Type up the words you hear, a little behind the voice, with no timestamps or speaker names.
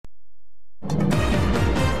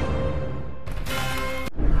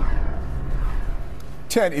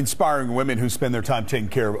10 inspiring women who spend their time taking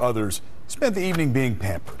care of others spent the evening being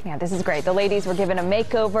pampered. Yeah, this is great. The ladies were given a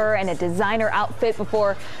makeover and a designer outfit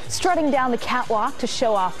before strutting down the catwalk to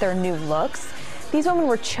show off their new looks. These women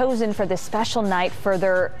were chosen for this special night for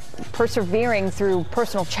their persevering through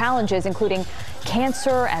personal challenges, including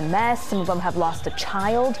cancer and MS. Some of them have lost a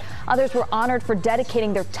child. Others were honored for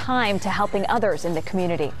dedicating their time to helping others in the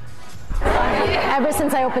community. Ever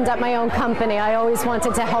since I opened up my own company, I always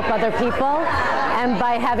wanted to help other people. And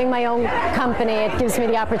by having my own company, it gives me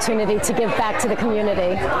the opportunity to give back to the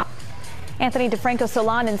community. Anthony DeFranco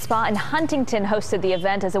Salon and Spa in Huntington hosted the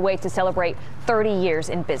event as a way to celebrate 30 years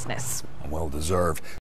in business. Well deserved.